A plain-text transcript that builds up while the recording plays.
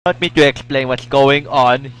Want me to explain what's going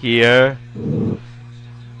on here?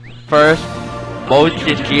 First, both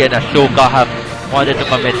Shinji and Asuka have wanted to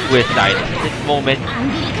commit suicide. At this moment,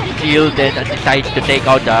 Shield then decides to take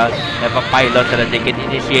out the EVA pilot so that they can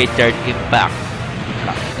initiate third impact.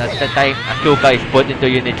 That's the time Asuka is put into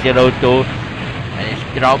Unit 02 and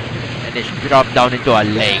is dropped down into a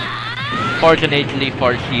lake. Fortunately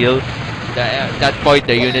for Shield, at that point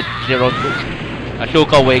the Unit 02,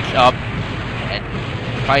 Asuka wakes up and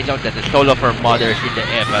finds out that the soul of her mother is in the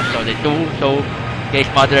EVA. So his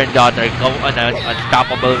mother and daughter go on an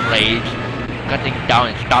unstoppable rage, cutting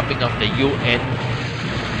down and stopping off the UN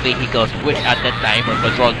vehicles, which at that time were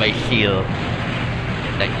controlled by SEAL,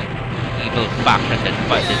 the evil faction that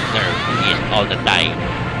funded Nerve in all the time.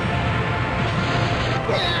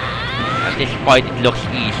 At this point, it looks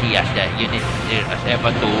easy as the unit, as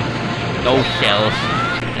EVA 2, no shells,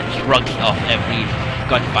 and shrugs off every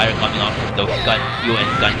gunfire coming off from those UN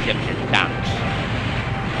gunships and tanks.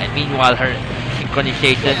 And meanwhile, her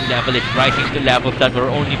synchronization level is rising to levels that were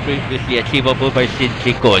only previously achievable by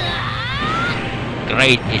Shinji-kun.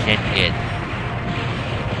 Great, isn't it?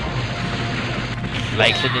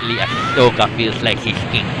 Like suddenly Asuka feels like she's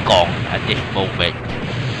King Kong at this moment.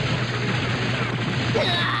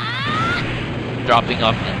 Dropping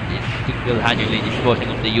off and single-handedly disposing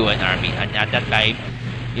of the UN army, and at that time,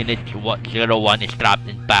 Unit 01 is trapped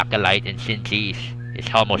in Bakelite and Shinji is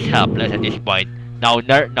almost helpless at this point. Now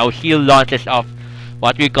SEAL launches off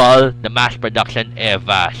what we call the mass production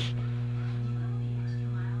EVAs.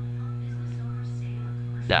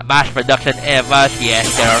 The mass production EVAs, yes,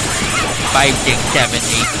 there are 5, 6, 7, 8,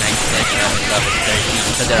 9, 10, 11,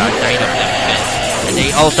 13, so there are 9 of them. And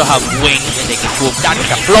they also have wings and they can swoop. That was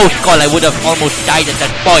a close call, I would have almost died at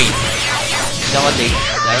that point. You know what, they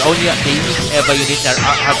use EVA units that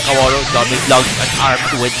have Kaworu dummy logs and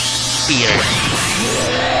armed with spears.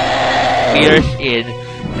 Spears in.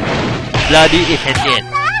 Bloody isn't it.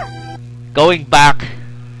 Going back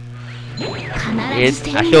is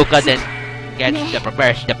Asuka then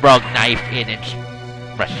prepares the Brog knife in and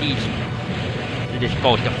proceeds to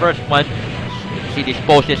dispose. The first one she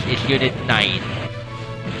disposes is Unit 9.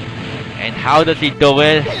 And how does he do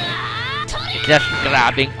it? It's just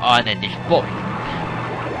grabbing on and disposing.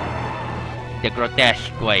 The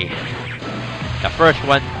grotesque way. The first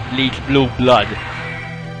one bleeds blue blood.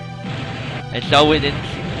 And so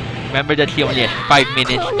remember that she only has 5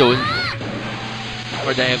 minutes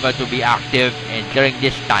for the EVA to be active, and during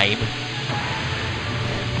this time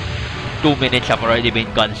 2 minutes have already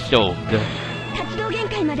been consumed.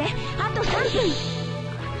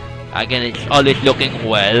 Again, it's always looking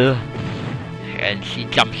well, and she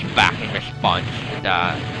jumps back in response to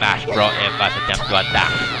the Masspro EVA's attempt to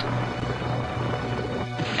attack.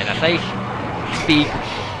 And as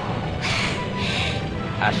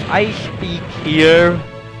I speak here,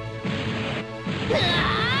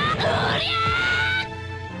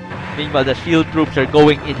 meanwhile the SEAL troops are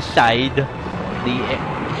going inside the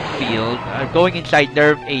field, going inside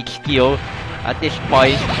Nerve HQ. At this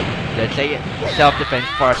point, let's say self-defense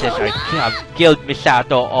forces have killed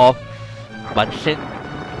Misato off, but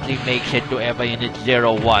simply makes it to EVA Unit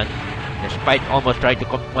 01, despite almost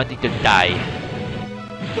wanting to die.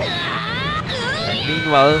 And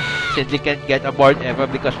meanwhile, Shinji can't get aboard EVA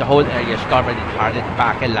because the whole area is covered in hardened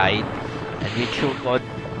Bakelite, and Ritsuko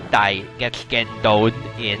gets Kendowed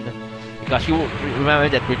in, because you remember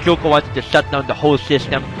that Ritsuko wanted to shut down the whole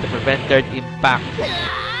system to prevent third impact.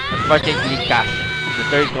 Unfortunately, the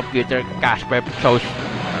third computer, Casper, chose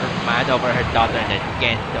her man over her daughter, and then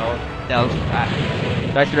Kendo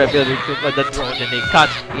tries to reveal Ritsuko the throne, and they cut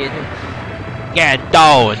in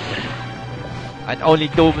Kendowed. And only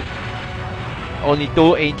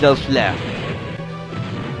two angels left.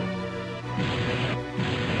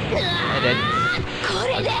 And then,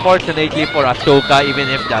 unfortunately for Asuka, even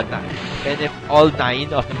if all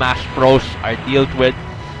 9 of the Masspros are dealt with,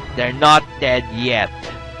 they're not dead yet.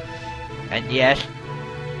 And yes,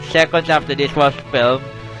 seconds after this was filmed,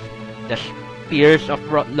 the spears of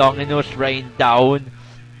Longinus rain down,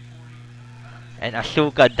 and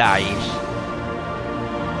Asuka dies.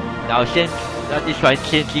 Now, since this one,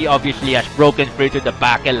 Shinji obviously has broken free to the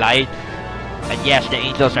Bakelite, and yes, the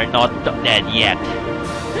angels are not dead yet.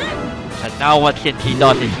 And now what Shinji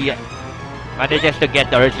does is he manages to get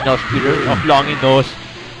the original spear of Longinus,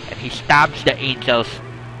 and he stabs the angels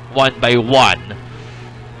one by one.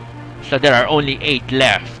 So there are only 8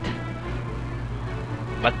 left.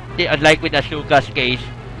 But unlike with Asuka's case,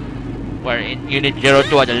 where in Unit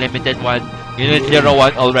 02 had a limited one, Unit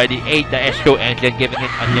 01 already ate the S2 engine, giving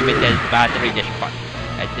it unlimited battery despite.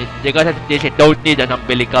 And because of this, it don't need an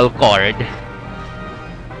umbilical cord.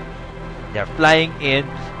 They're flying in,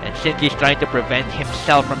 and Shinji's trying to prevent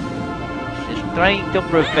himself from... He's trying to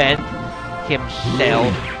prevent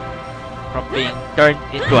himself from being turned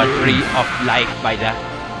into a tree of life by the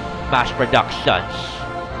mass productions.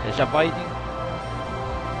 He's avoiding...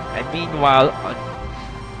 And meanwhile,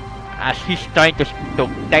 as he's trying to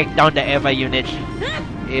take down the EVA units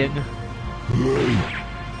in...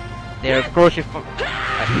 They're crucified...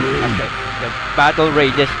 As the battle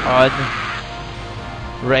rages on,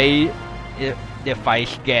 Rei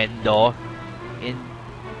defies Gendo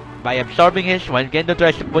by absorbing when Gendo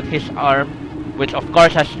tries to put his arm, which of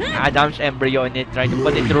course has Adam's embryo in it, trying to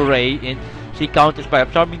put it through Rei, she counters by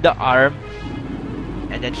absorbing the arm,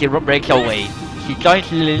 and then she breaks away. She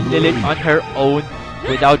joins Lilith on her own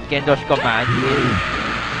without Gendo's command,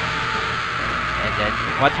 and then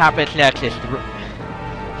what happens next is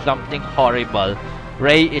something horrible.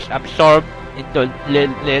 Rei is absorbed into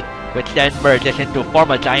Lilith, which then merges into form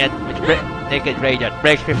a giant naked Rei that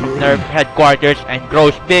breaks free from their headquarters and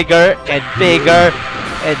grows bigger and bigger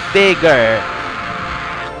and bigger.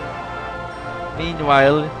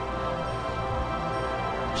 Meanwhile,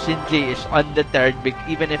 Shinji is undeterred,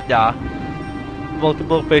 even if the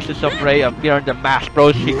multiple faces of Rei appear on the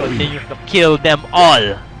Masspro, he continues to kill them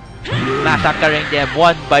all, massacring them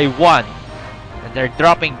one by one, and they're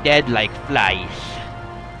dropping dead like flies.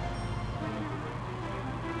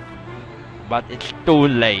 But it's too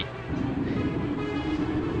late.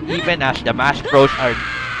 Even as the Masspros are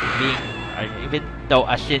even though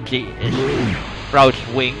as Shinji is sprouts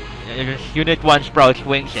wing, Unit 1 sprouts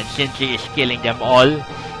wings, and Shinji is killing them all.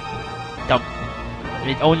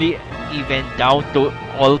 It only even down to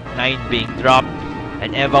all 9 being dropped,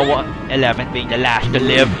 and EVA 11 being the last to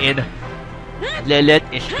live in. Lilith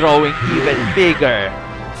is growing even bigger,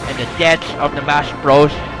 and the deaths of the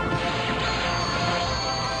Masspros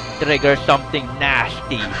trigger something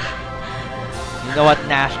nasty. You know what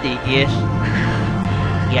nasty is?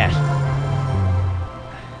 Yes.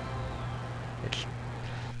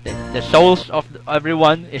 The souls of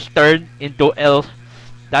everyone is turned into elves.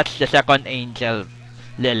 That's the second angel,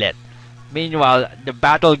 Lilith. Meanwhile, the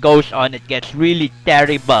battle goes on. It gets really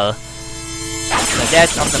terrible. The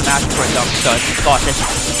death of the mass production causes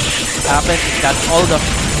happens is that all the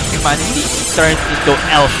humanity turns into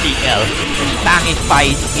LCL. It's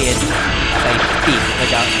fangified in as I speak,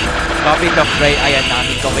 with the copies of Rei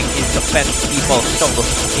Ayanami going into pet people's souls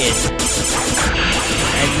in.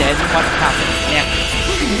 And then what happens next?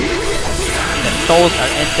 The souls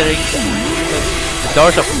are entering the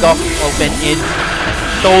doors of God open in, and the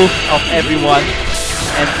souls of everyone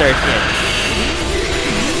enters in.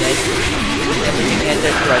 Then everything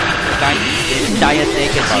enters through a giant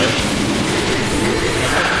naked ball.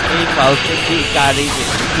 Meanwhile, Shinji Ikari is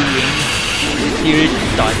seeing the series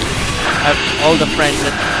done. All the friends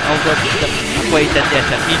and all the acquaintances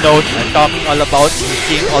that he knows are talking all about,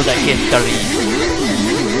 seeing all the history.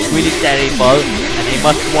 It's really terrible, and I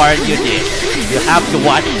must warn you this. You have to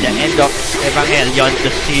watch the end of Evangelion to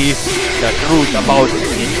see the truth about it.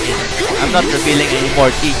 I'm not revealing any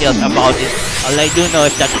more details about it. All I do know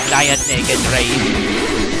is that the giant naked Rei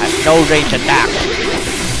has no range attack.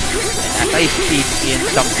 And as I speak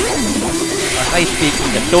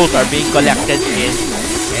the souls are being collected in,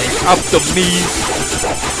 and it's up to me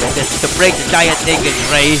to break the giant naked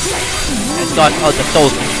Rei and cause all the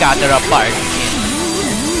souls to scatter apart.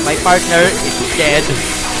 My partner is dead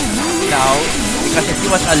now, because if he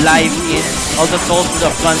was alive all the souls would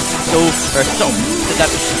have gone to her soul, so that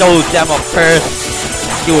stole them of her,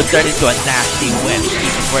 she would turn into a nasty witch,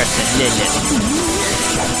 even worse than Lilith.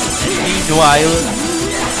 And meanwhile,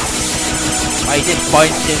 by this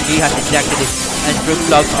point, Shinji has ejected his entry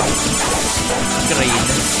plug of screen.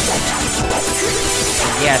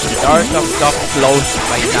 And yes, the doors of God closed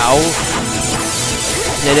by now.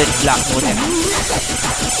 Lilith Black Moon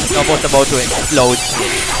is almost about to explode.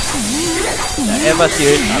 The EVA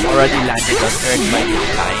series have already landed on Earth by this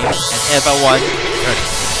time, and EVA 1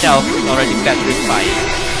 herself is already petrified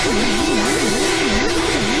and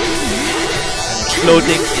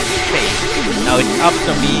exploding in space. Now it's up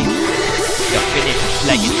to me to finish.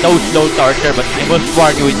 Like, it's no slow torture, but I must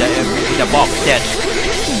warn you with the box set,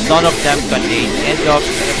 none of them contain end of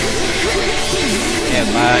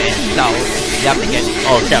EVA and South. You have to get it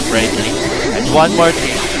all separately. And one more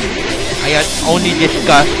thing, I had only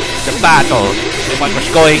discussed the battle and what was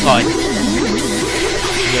going on.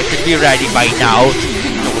 You should be ready by now to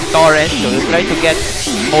torrent, so try to get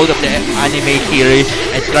hold of the anime series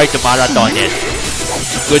and try to marathon it.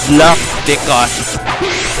 Good luck, because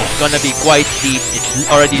it's gonna be quite deep. It's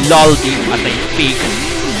already lull deep as I speak.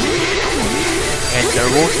 And and there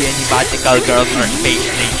won't be any magical girls or space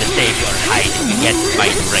marines to save you or hide if you get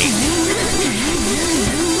mind raped.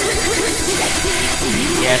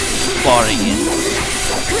 Yes, boring it.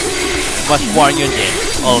 I must warn you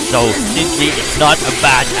this. Also, Simply is not a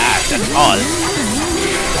badass at all.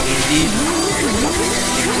 Indeed,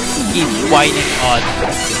 keeps whining on.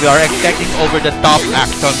 We are expecting over-the-top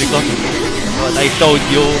action because what I showed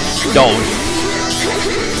you don't.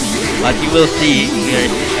 But you will see here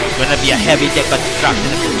it's gonna be a heavy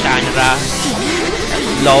deconstruction of the genre, a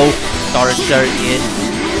slow torture in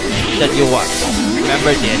that you want.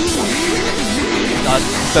 Remember this.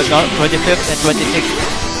 The 25th and 26th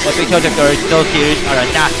episodes of the original series are a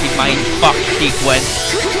nasty mindfuck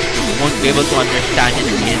sequence. You won't be able to understand it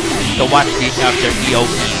in to watch this after EOP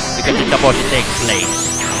because it's supposed to take place.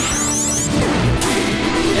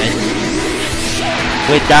 And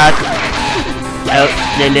with that,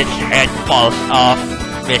 Lilith's head falls off.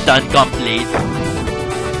 Mission complete.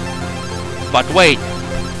 But wait,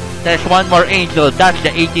 there's one more angel. That's the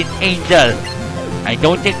 18th angel. I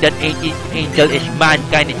don't think that 18th angel is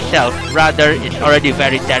mankind itself. Rather, it's already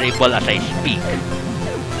very terrible as I speak.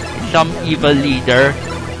 It's some evil leader,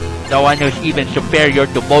 the one who's even superior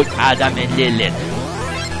to both Adam and Lilith.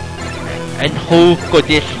 And who could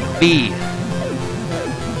this be?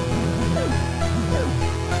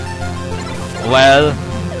 Well,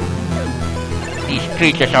 these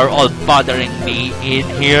creatures are all bothering me in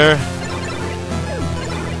here.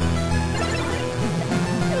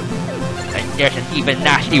 And there's an even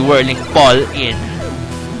nasty whirling ball in.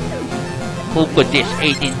 Who could this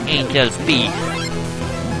 18th angel be?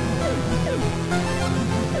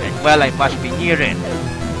 And well, I must be near it.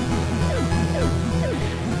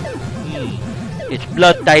 Its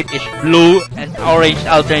blood type is blue and orange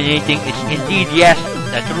alternating. It's indeed, yes,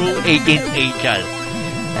 the true 18th angel.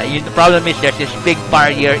 The problem is there's this big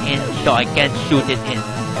barrier in, so I can't shoot it in.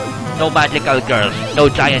 No magical girls, no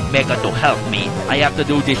giant mecha to help me. I have to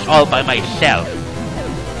do this all by myself.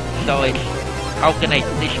 So it's, how can I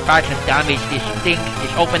dispatch and damage this thing?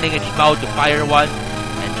 It's opening its mouth to fire one,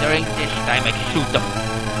 and during this time I shoot the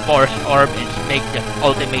force orb and make the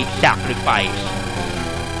ultimate sacrifice.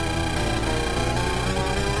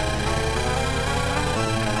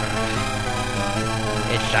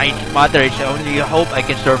 It's matter, it's only hope I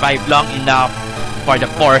can survive long enough for the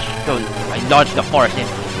force to launch the force in.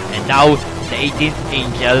 And now the 18th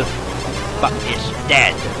angel is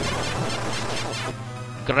dead.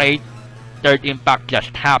 Great, third impact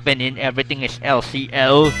just happened and everything is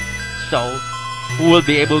LCL. So who will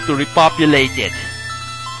be able to repopulate it?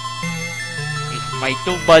 If my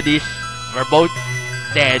two buddies were both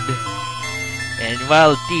dead, and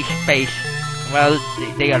well, T-Space, well,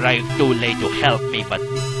 they arrived too late to help me, but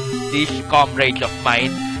these comrades of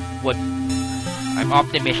mine would, I'm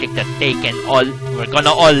optimistic that they can all, we're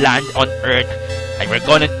gonna all land on Earth, and we're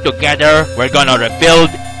gonna, together, we're gonna rebuild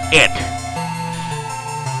it.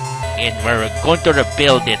 And we're going to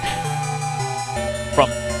rebuild it from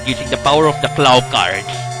using the power of the Claw cards.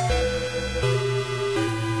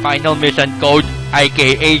 Final mission code,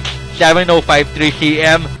 IKH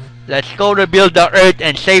 7053CM. Let's go rebuild the Earth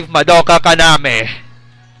and save Madoka Kaname.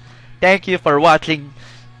 Thank you for watching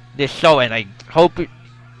this show, and I hope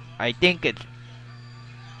I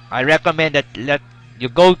recommend that you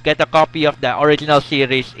go get a copy of the original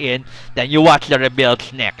series then you watch the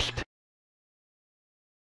rebuilds next.